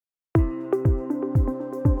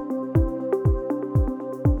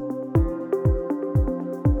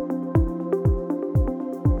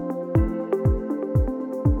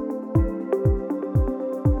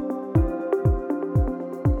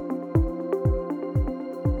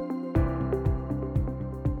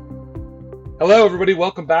Hello, everybody.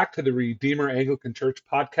 Welcome back to the Redeemer Anglican Church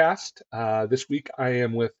podcast. This week I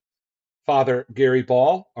am with Father Gary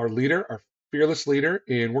Ball, our leader, our fearless leader,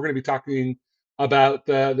 and we're going to be talking about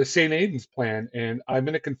the St. Aidan's plan. And I'm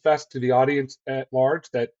going to confess to the audience at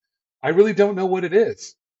large that I really don't know what it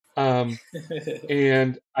is. Um,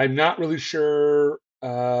 and I'm not really sure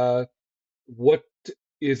what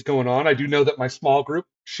is going on. I do know that my small group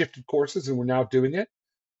shifted courses and we're now doing it.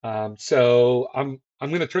 So I'm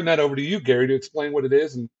going to turn that over to you, Gary, to explain what it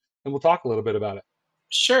is, and we'll talk a little bit about it.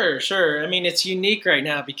 Sure. I mean, it's unique right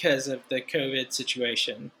now because of the COVID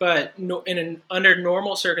situation. But under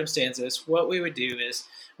normal circumstances, what we would do is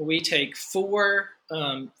we take four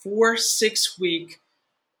 6-week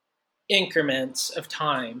increments of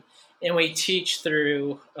time, and we teach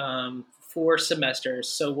through 4 semesters.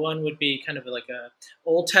 So one would be kind of like a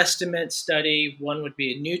Old Testament study. One would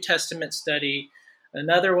be a New Testament study.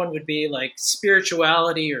 Another one would be like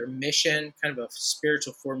spirituality or mission, kind of a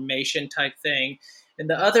spiritual formation type thing. And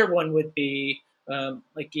the other one would be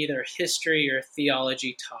like either history or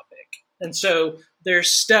theology topic. And so there's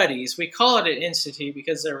studies. We call it an institute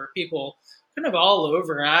because there were people kind of all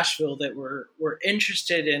over Asheville that were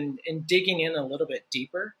interested in digging in a little bit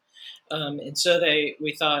deeper. And so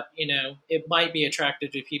we thought, it might be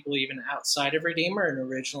attractive to people even outside of Redeemer, and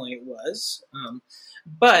originally it was.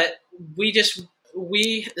 But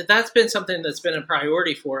that's been something that's been a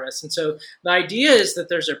priority for us. And so the idea is that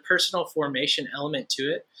there's a personal formation element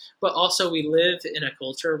to it, but also we live in a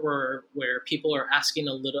culture where people are asking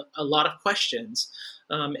a lot of questions.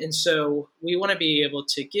 And so we want to be able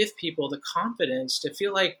to give people the confidence to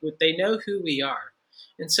feel like they know who we are.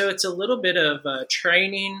 And so it's a little bit of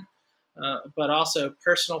training, but also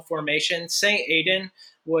personal formation. St. Aidan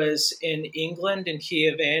was in England, and he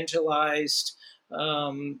evangelized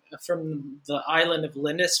from the island of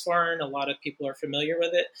Lindisfarne. A lot of people are familiar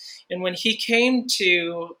with it. And when he came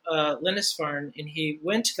to Lindisfarne and he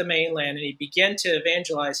went to the mainland and he began to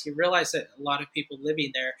evangelize, he realized that a lot of people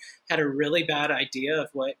living there had a really bad idea of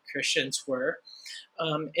what Christians were.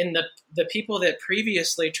 And the people that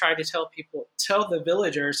previously tried to tell the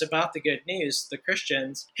villagers about the good news, the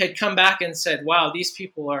Christians, had come back and said, wow, these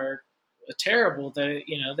people are terrible. They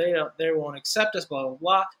won't accept us, blah blah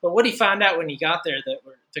blah. But what he found out when he got there, that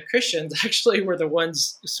the Christians actually were the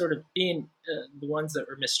ones sort of being the ones that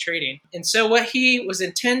were mistreating. And so what his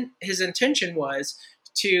intention was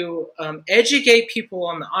to educate people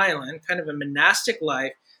on the island, kind of a monastic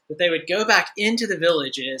life, that they would go back into the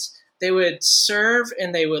villages, they would serve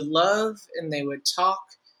and they would love and they would talk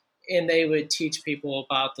and they would teach people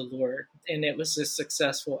about the Lord. And it was a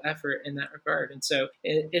successful effort in that regard. And so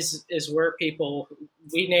it is where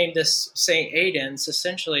we named this St. Aidan's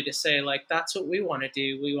essentially to say, like, that's what we want to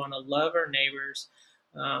do. We want to love our neighbors.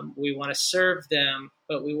 We want to serve them,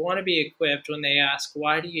 but we want to be equipped when they ask,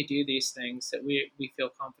 why do you do these things, that we feel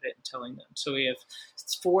confident in telling them. So we have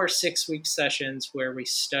 4 6-week sessions where we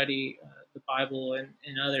study the Bible and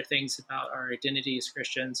other things about our identity as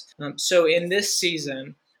Christians. So in this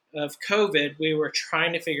season of COVID, we were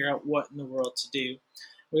trying to figure out what in the world to do.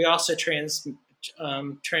 We also transferred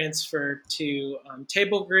to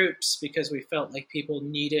table groups because we felt like people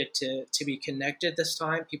needed to be connected this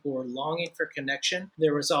time. People were longing for connection.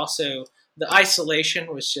 There was also the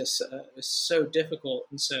isolation was just was so difficult.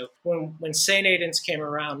 And so when St. Aidan's came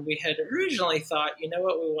around, we had originally thought, you know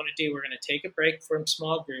what we want to do? We're going to take a break from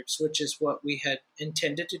small groups, which is what we had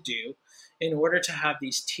intended to do in order to have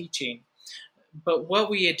these teaching. But what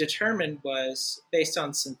we had determined was, based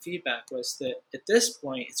on some feedback, was that at this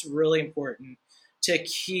point, it's really important to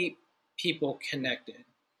keep people connected.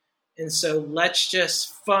 And so let's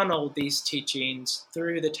just funnel these teachings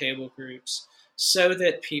through the table groups so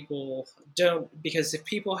that people don't, because if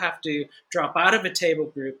people have to drop out of a table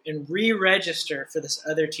group and re-register for this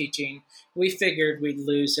other teaching, we figured we'd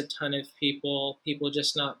lose a ton of people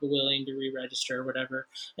just not willing to re-register or whatever.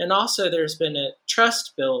 And also there's been a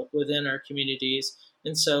trust built within our communities.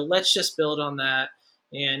 And so let's just build on that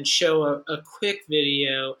and show a quick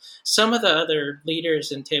video. Some of the other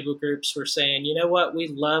leaders in table groups were saying, you know what, we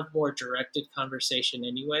love more directed conversation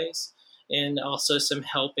anyways, and also some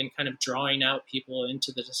help in kind of drawing out people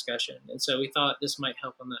into the discussion. And so we thought this might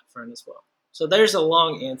help on that front as well. So there's a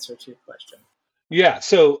long answer to your question. Yeah,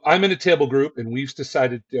 so I'm in a table group, and we've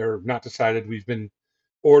decided, or not decided, we've been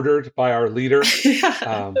ordered by our leader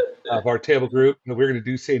of our table group, and we're going to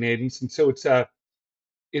do St. Aidan's. And so it's a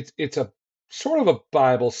sort of a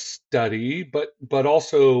Bible study, but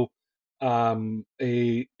also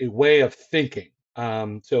a way of thinking.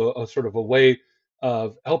 So a sort of a way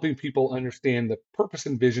of helping people understand the purpose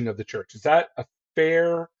and vision of the church. Is that a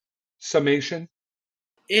fair summation?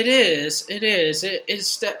 It is. It is.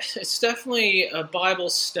 It's definitely a Bible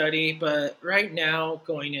study, but right now,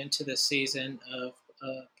 going into the season of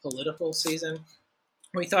political season,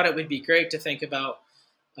 we thought it would be great to think about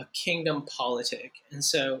a kingdom politic. And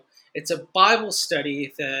so it's a Bible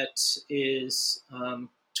study that is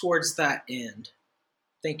towards that end,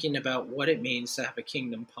 thinking about what it means to have a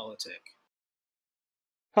kingdom politic.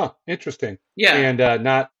 Huh, interesting. Yeah. And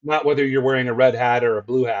not whether you're wearing a red hat or a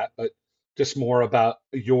blue hat, but just more about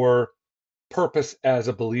your purpose as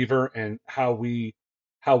a believer and how we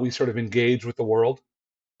sort of engage with the world.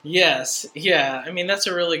 Yes, yeah. I mean, that's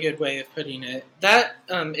a really good way of putting it. That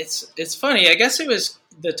it's funny. I guess it was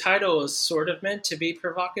the title was sort of meant to be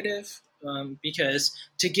provocative because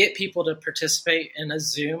to get people to participate in a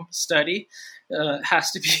Zoom study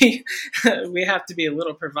has to be we have to be a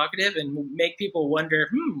little provocative and make people wonder,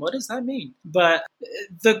 what does that mean? But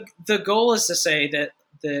the goal is to say that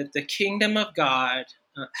the kingdom of God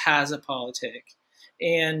has a politic,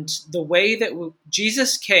 and the way that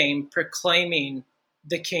Jesus came proclaiming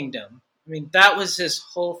the kingdom. I mean, that was his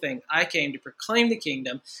whole thing. I came to proclaim the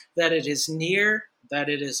kingdom, that it is near, that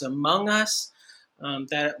it is among us,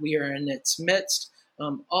 that we are in its midst.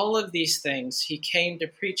 All of these things, he came to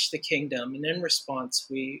preach the kingdom, and in response,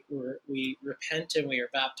 we repent and we are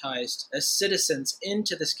baptized as citizens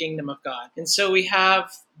into this kingdom of God. And so we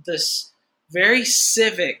have this very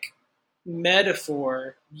civic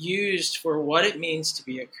metaphor used for what it means to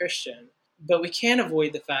be a Christian. But we can't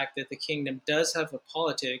avoid the fact that the kingdom does have a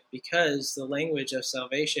politic because the language of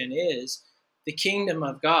salvation is the kingdom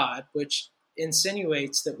of God, which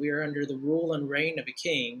insinuates that we are under the rule and reign of a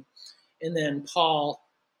king. And then Paul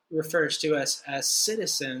refers to us as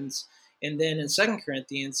citizens. And then in 2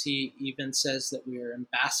 Corinthians, he even says that we are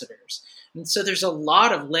ambassadors. And so there's a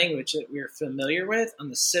lot of language that we're familiar with on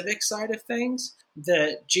the civic side of things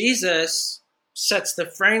that Jesus sets the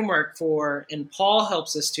framework for, and Paul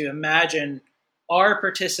helps us to imagine our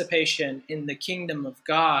participation in the kingdom of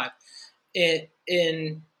God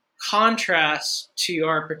in contrast to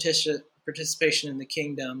our participation in the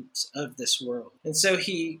kingdoms of this world. And so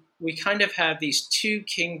we kind of have these two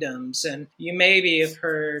kingdoms, and you maybe have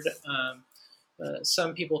heard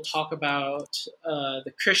some people talk about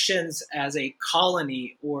the Christians as a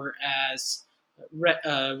colony or as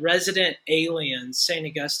resident aliens. St.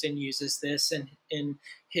 Augustine uses this in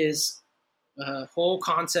his whole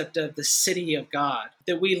concept of the city of God,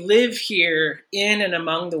 that we live here in and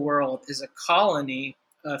among the world as a colony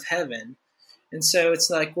of heaven. And so it's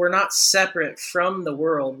like we're not separate from the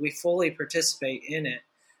world. We fully participate in it.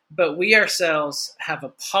 But we ourselves have a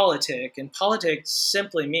politic, and politics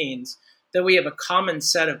simply means that we have a common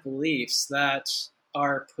set of beliefs that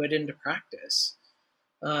are put into practice.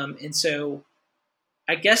 And so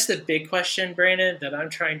I guess the big question, Brandon, that I'm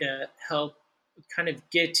trying to help kind of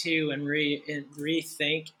get to and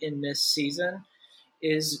rethink in this season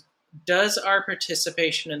is, does our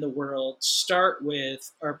participation in the world start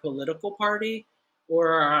with our political party, or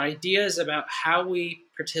are ideas about how we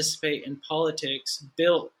participate in politics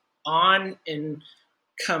built on and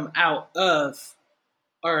come out of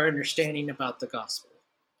our understanding about the gospel?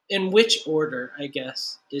 In which order, I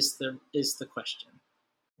guess, is the question.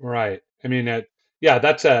 Right. I mean, yeah,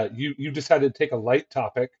 that's you decided to take a light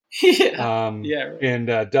topic Yeah, yeah, right.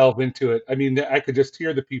 and delve into it. I mean, I could just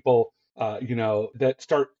hear the people, that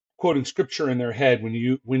start quoting scripture in their head when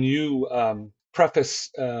you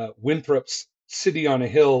preface Winthrop's "City on a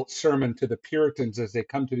Hill" sermon to the Puritans as they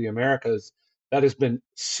come to the Americas. That has been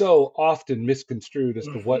so often misconstrued as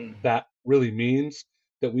to what Mm-hmm. that really means.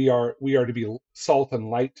 That we are to be salt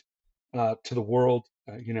and light to the world.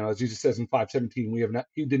 As Jesus says in 5:17, we have not.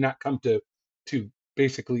 He did not come to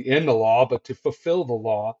basically end the law, but to fulfill the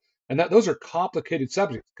law. And that those are complicated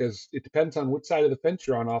subjects because it depends on which side of the fence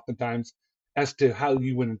you're on, oftentimes, as to how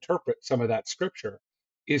you would interpret some of that scripture.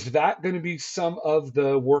 Is that going to be some of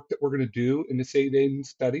the work that we're going to do in this Aidan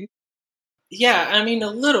study? Yeah, I mean, a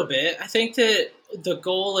little bit. I think that the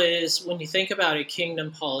goal is, when you think about a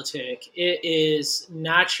kingdom politic, it is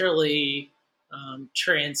naturally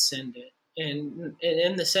transcendent, and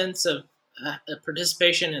in the sense of a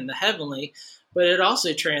participation in the heavenly, but it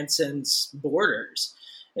also transcends borders.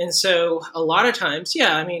 And so, a lot of times,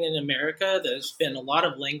 yeah, I mean, in America, there's been a lot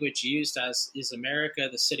of language used as, is America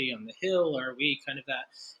the city on the hill? Or are we kind of that?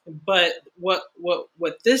 But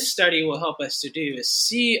what this study will help us to do is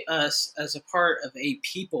see us as a part of a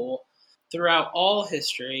people throughout all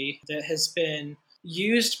history that has been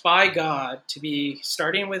used by God to be,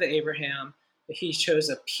 starting with Abraham, that he chose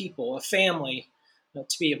a people, a family,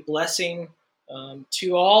 to be a blessing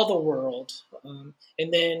to all the world.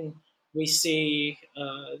 And then We see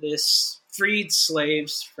this freed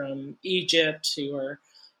slaves from Egypt who are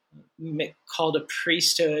called a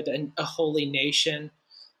priesthood and a holy nation,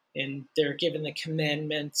 and they're given the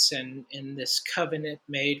commandments and this covenant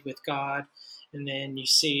made with God. And then you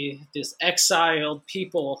see this exiled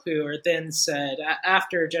people who are then said,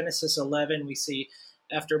 after Genesis 11, we see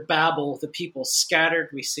after Babel, the people scattered.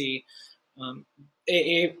 We see um,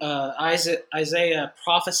 Isaiah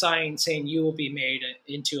prophesying, saying, "You will be made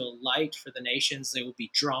into a light for the nations; they will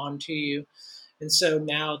be drawn to you." And so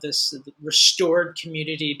now this restored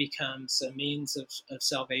community becomes a means of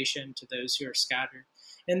salvation to those who are scattered.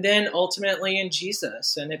 And then ultimately in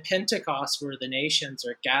Jesus and at Pentecost, where the nations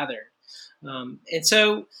are gathered. And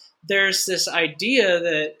so there's this idea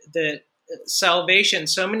that salvation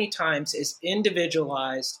so many times is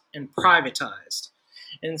individualized and privatized.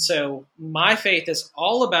 And so my faith is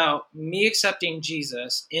all about me accepting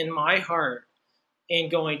Jesus in my heart and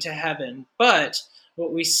going to heaven. But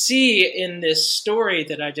what we see in this story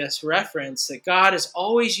that I just referenced, that God has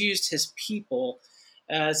always used his people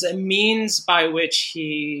as a means by which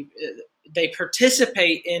they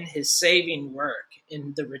participate in his saving work,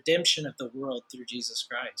 in the redemption of the world through Jesus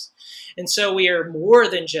Christ. And so we are more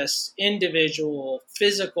than just individual,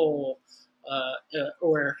 physical,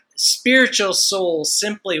 or spiritual souls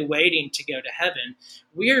simply waiting to go to heaven.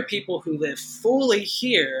 We are people who live fully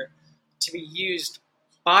here to be used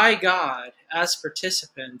by God as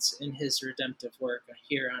participants in his redemptive work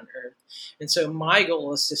here on earth. And so my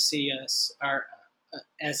goal is to see us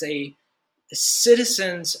as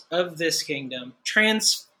citizens of this kingdom,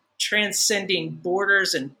 transcending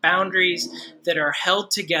borders and boundaries that are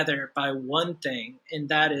held together by one thing, and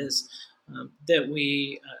that is that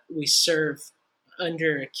we serve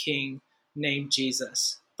under a king named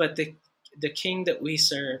Jesus. But the king that we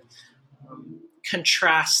serve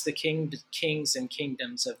contrasts the kings and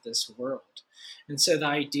kingdoms of this world. And so the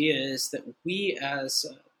idea is that we, as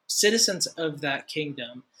citizens of that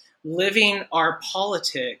kingdom, living our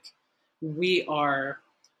politic, we are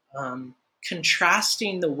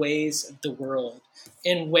contrasting the ways of the world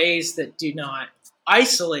in ways that do not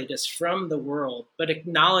isolate us from the world, but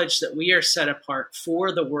acknowledge that we are set apart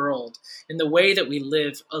for the world in the way that we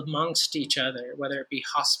live amongst each other, whether it be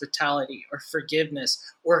hospitality or forgiveness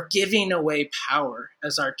or giving away power,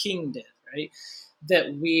 as our King did, right?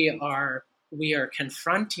 That we are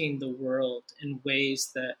confronting the world in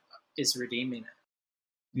ways that is redeeming it.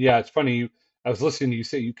 Yeah, it's funny. I was listening to you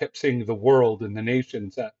say you kept saying the world and the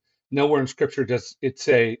nations. Nowhere in Scripture does it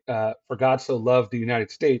say, "For God so loved the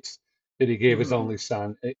United States that He gave His Mm. only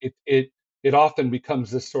Son." It often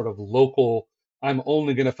becomes this sort of local. I'm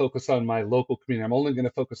only going to focus on my local community. I'm only going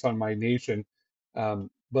to focus on my nation.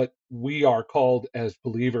 But we are called as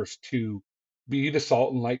believers to be the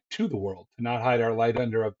salt and light to the world, to not hide our light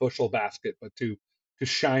under a bushel basket, but to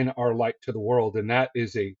shine our light to the world, and that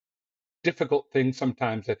is a difficult thing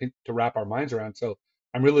sometimes, I think, to wrap our minds around. So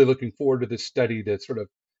I'm really looking forward to this study to sort of,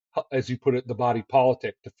 as you put it, the body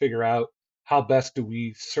politic, to figure out how best do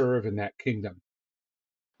we serve in that kingdom.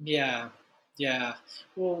 Yeah, yeah.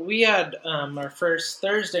 Well, we had our first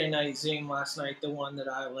Thursday night Zoom last night, the one that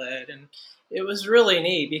I led, and it was really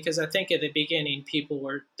neat because I think at the beginning people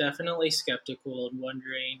were definitely skeptical and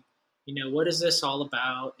wondering, what is this all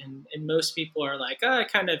about? And most people are like, I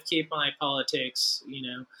kind of keep my politics,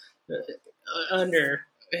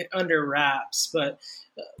 under wraps. But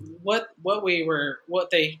what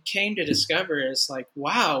they came to discover is like,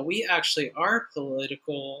 wow, we actually are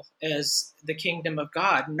political as the kingdom of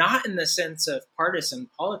God, not in the sense of partisan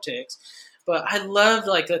politics, but I loved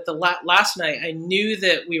like that last night I knew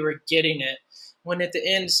that we were getting it when at the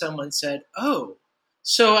end someone said, "Oh,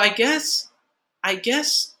 so I guess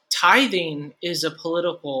tithing is a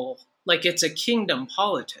political, like it's a kingdom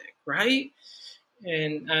politic, right?"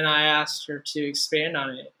 And I asked her to expand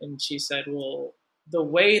on it, and she said, "Well, the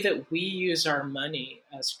way that we use our money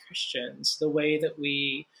as Christians, the way that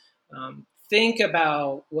we think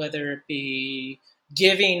about whether it be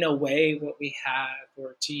giving away what we have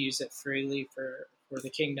or to use it freely for the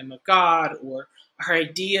kingdom of God, or our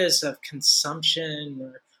ideas of consumption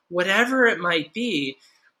or whatever it might be,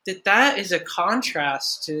 that is a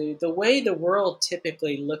contrast to the way the world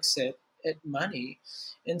typically looks at money."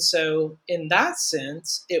 And so, in that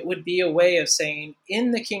sense, it would be a way of saying,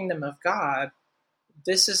 in the kingdom of God,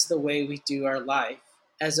 this is the way we do our life,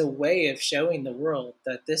 as a way of showing the world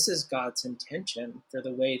that this is God's intention for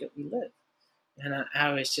the way that we live. And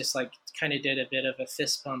I was just like, kind of did a bit of a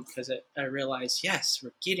fist bump because I realized, yes,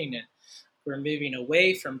 we're getting it. We're moving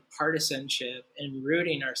away from partisanship and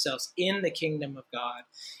rooting ourselves in the kingdom of God,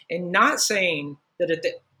 and not saying that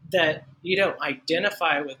that you don't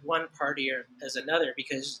identify with one party or as another,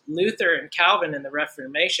 because Luther and Calvin in the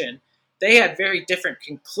Reformation, they had very different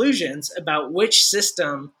conclusions about which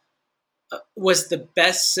system was the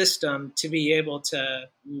best system to be able to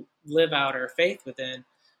live out our faith within.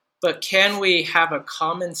 But can we have a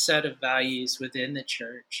common set of values within the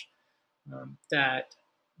church that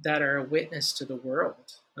are a witness to the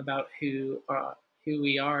world about who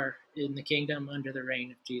we are in the kingdom under the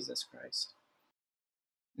reign of Jesus Christ?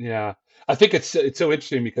 Yeah, I think it's so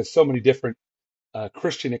interesting because so many different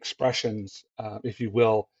Christian expressions, if you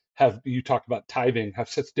will, have you talked about tithing, have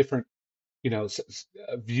such different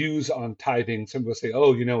views on tithing. Some people say,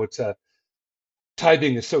 oh, it's a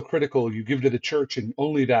tithing is so critical. You give to the church and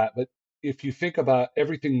only that. But if you think about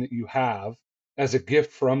everything that you have as a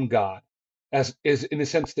gift from God, as is in the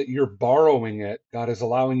sense that you're borrowing it, God is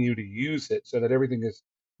allowing you to use it so that everything is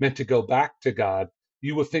meant to go back to God.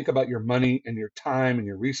 You will think about your money and your time and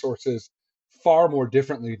your resources far more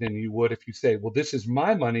differently than you would if you say, well, this is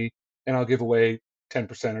my money and I'll give away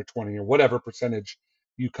 10% or 20 or whatever percentage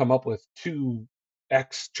you come up with to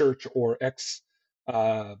X church or X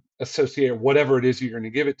associate or whatever it is you're going to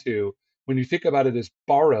give it to. When you think about it as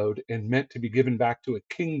borrowed and meant to be given back to a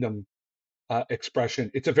kingdom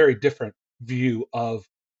expression, it's a very different view of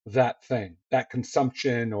that thing, that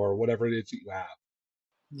consumption or whatever it is that you have.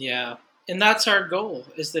 Yeah. And that's our goal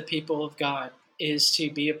as the people of God, is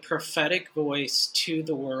to be a prophetic voice to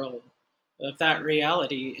the world of that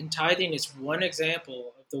reality. And tithing is one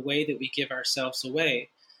example of the way that we give ourselves away.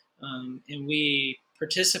 And we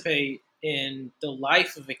participate in the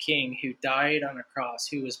life of a king who died on a cross,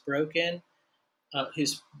 who was broken,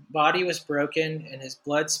 whose body was broken and his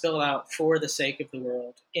blood spilled out for the sake of the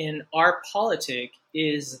world. And our politic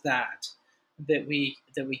is that we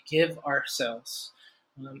give ourselves.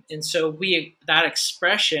 And so that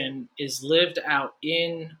expression is lived out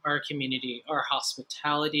in our community, our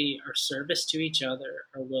hospitality, our service to each other,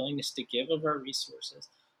 our willingness to give of our resources,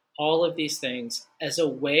 all of these things as a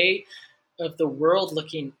way of the world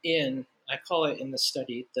looking in. I call it in the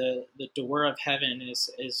study the door of heaven,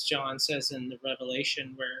 as John says in the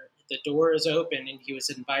Revelation, where the door is open and he was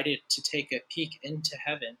invited to take a peek into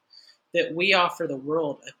heaven. That we offer the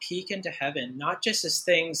world a peek into heaven, not just as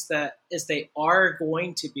things that as they are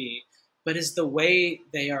going to be, but as the way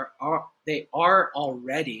they are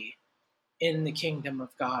already in the kingdom of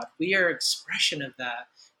God. We are expression of that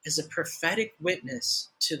as a prophetic witness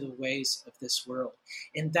to the ways of this world.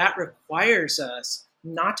 And that requires us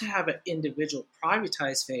not to have an individual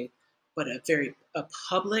privatized faith, but a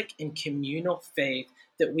public and communal faith,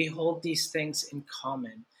 that we hold these things in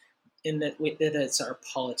common, in that it's our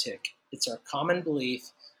politic, it's our common belief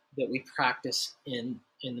that we practice in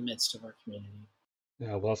the midst of our community.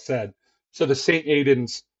 Yeah, well said. So the St.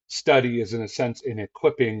 Aidan's study is in a sense an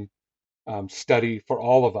equipping study for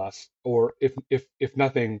all of us, or if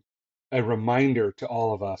nothing, a reminder to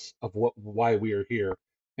all of us of why we are here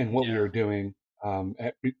and what we Yeah. are doing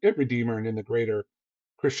at Redeemer and in the greater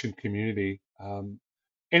Christian community.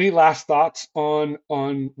 Any last thoughts on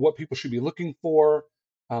what people should be looking for,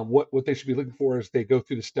 what they should be looking for as they go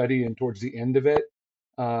through the study and towards the end of it,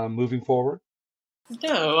 moving forward?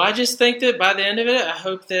 No, I just think that by the end of it, I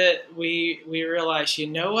hope that we realize, you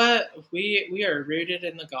know what, we are rooted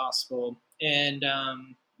in the gospel, and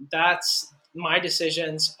that's my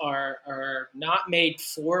decisions are not made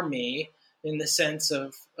for me in the sense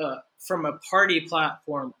of from a party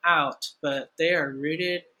platform out, but they are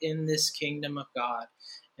rooted in this kingdom of God,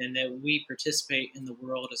 and that we participate in the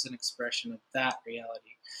world as an expression of that reality.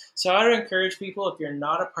 So I would encourage people, if you're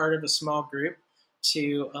not a part of a small group,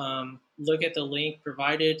 to look at the link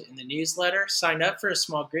provided in the newsletter. Sign up for a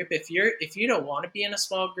small group. If you don't want to be in a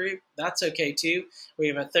small group, that's okay too. We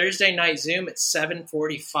have a Thursday night Zoom at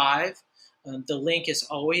 7:45. The link is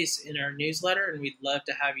always in our newsletter, and we'd love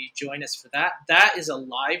to have you join us for that. That is a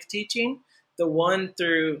live teaching. The one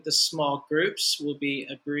through the small groups will be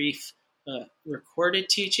a brief recorded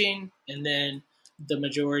teaching, and then the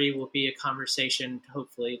majority will be a conversation,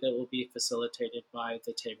 hopefully, that will be facilitated by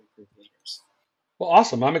the table group leaders. Well,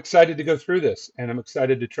 awesome. I'm excited to go through this, and I'm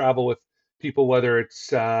excited to travel with people, whether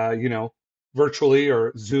it's virtually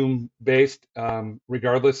or Zoom based.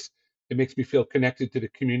 Regardless, it makes me feel connected to the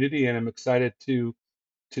community, and I'm excited to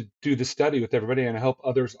do the study with everybody, and I hope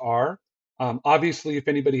others are. Obviously, if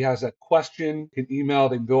anybody has a question, can email.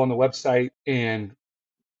 They can go on the website and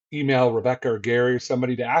email Rebecca or Gary or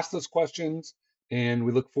somebody to ask those questions, and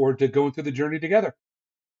we look forward to going through the journey together.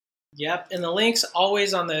 Yep, and the link's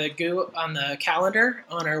always on the calendar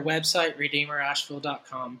on our website,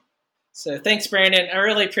 redeemerasheville.com. So thanks, Brandon. I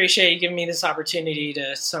really appreciate you giving me this opportunity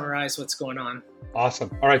to summarize what's going on.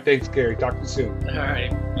 Awesome. All right. Thanks, Gary. Talk to you soon. All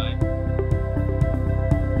right. Bye.